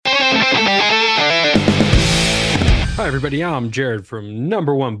Hi, everybody. I'm Jared from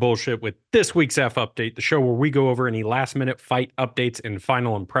Number One Bullshit with this week's F Update, the show where we go over any last minute fight updates and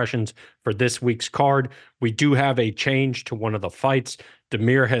final impressions for this week's card. We do have a change to one of the fights.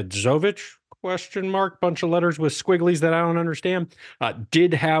 Damir Hedzovic, question mark, bunch of letters with squigglies that I don't understand,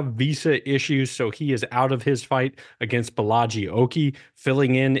 did have visa issues, so he is out of his fight against Balaji Oki.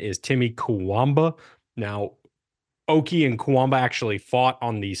 Filling in is Timmy Kuwamba. Now, Oki and Kuwamba actually fought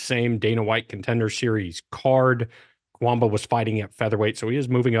on the same Dana White Contender Series card. Kuwamba was fighting at featherweight, so he is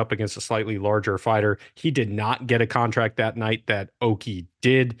moving up against a slightly larger fighter. He did not get a contract that night that Oki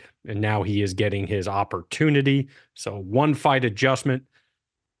did, and now he is getting his opportunity. So one fight adjustment.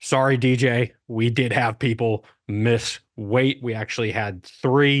 Sorry, DJ. We did have people miss weight. We actually had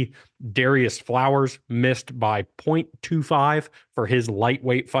 3. Darius Flowers missed by 0.25 for his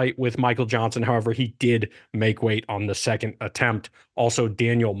lightweight fight with Michael Johnson. However, he did make weight on the second attempt. Also,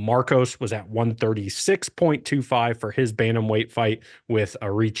 Daniel Marcos was at 136.25 for his bantamweight fight with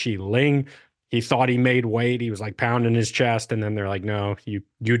Arichi Ling. He thought he made weight. He was like pounding his chest, and then they're like, no, you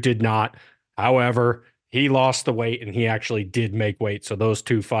did not. However, he lost the weight and he actually did make weight. So those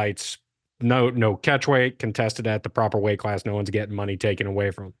 2 fights, no catch weight, contested at the proper weight class. No one's getting money taken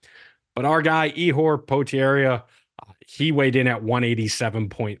away from him. But our guy, Ihor Potieria, he weighed in at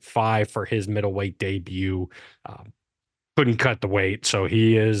 187.5 for his middleweight debut. Couldn't cut the weight. So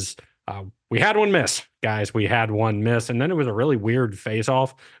he is, we had one miss, guys. We had one miss. And then it was a really weird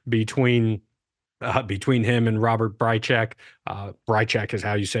face-off between him and Robert Brychek. Brychek is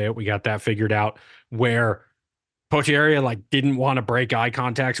how you say it. We got that figured out, where Potieria didn't want to break eye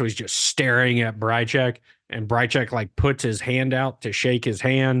contact, so he's just staring at Brychek, and Brychek puts his hand out to shake his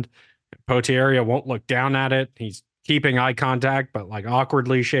hand. Potieria won't look down at it. He's keeping eye contact, but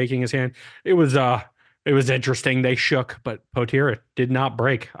awkwardly shaking his hand. It was interesting. They shook, but Potieria did not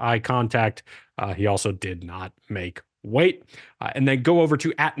break eye contact. He also did not make weight. And then go over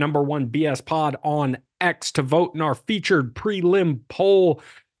to @1BS Pod on X to vote in our featured prelim poll.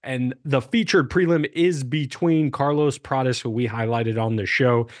 And the featured prelim is between Carlos Pradas, who we highlighted on the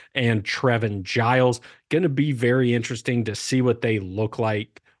show, and Trevin Giles. Going to be very interesting to see what they look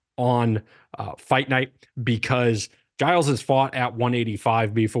like on fight night, because Giles has fought at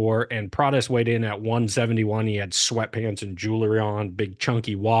 185 before, and Pradas weighed in at 171. He had sweatpants and jewelry on, big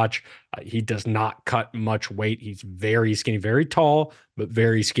chunky watch. He does not cut much weight. He's very skinny, very tall, but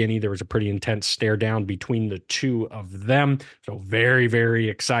very skinny. There was a pretty intense stare down between the two of them. So very, very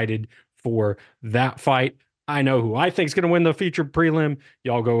excited for that fight. I know who I think is going to win the featured prelim.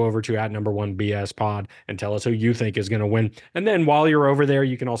 Y'all go over to @1BS Pod and tell us who you think is going to win. And then while you're over there,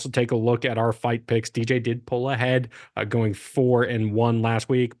 you can also take a look at our fight picks. DJ did pull ahead, going 4-1 last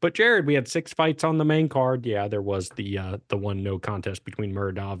week. But Jared, we had 6 fights on the main card. Yeah, there was the one no contest between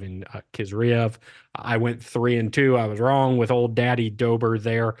Muradov and Kizriev. I went 3-2. I was wrong with old Daddy Dober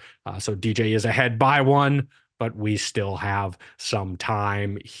there. So DJ is ahead by 1. But we still have some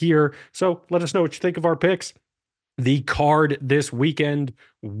time here. So let us know what you think of our picks. The card this weekend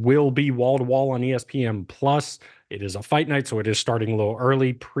will be wall-to-wall on ESPN Plus. It is a fight night, so it is starting a little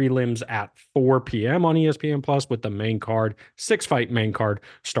early. Prelims at 4 p.m. on ESPN Plus, with the main card, 6-fight main card,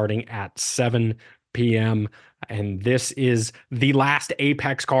 starting at 7 p.m. And this is the last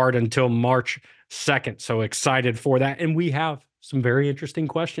Apex card until March 2nd. So excited for that. And we have some very interesting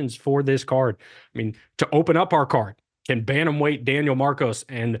questions for this card. I mean, to open up our card, can bantamweight Daniel Marcos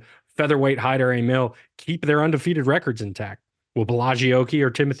and featherweight Haider Emil keep their undefeated records intact? Will Balaji Oki or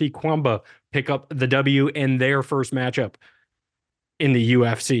Timothy Kwamba pick up the W in their first matchup in the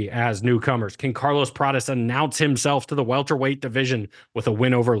UFC as newcomers? Can Carlos Pradas announce himself to the welterweight division with a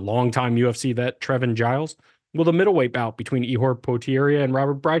win over longtime UFC vet Trevin Giles? Will the middleweight bout between Ihor Potieria and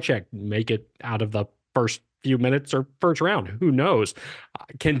Robert Brychek make it out of the first few minutes or first round? Who knows?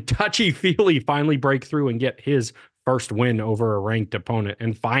 Can Touchy-Feely finally break through and get his first win over a ranked opponent?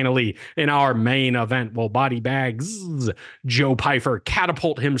 And finally, in our main event, will Body Bags Joe Pyfer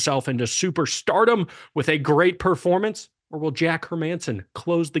catapult himself into superstardom with a great performance? Or will Jack Hermanson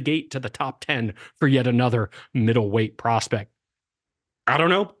close the gate to the top 10 for yet another middleweight prospect? I don't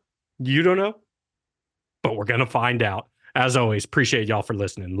know. You don't know. But we're going to find out. As always, appreciate y'all for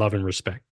listening. Love and respect.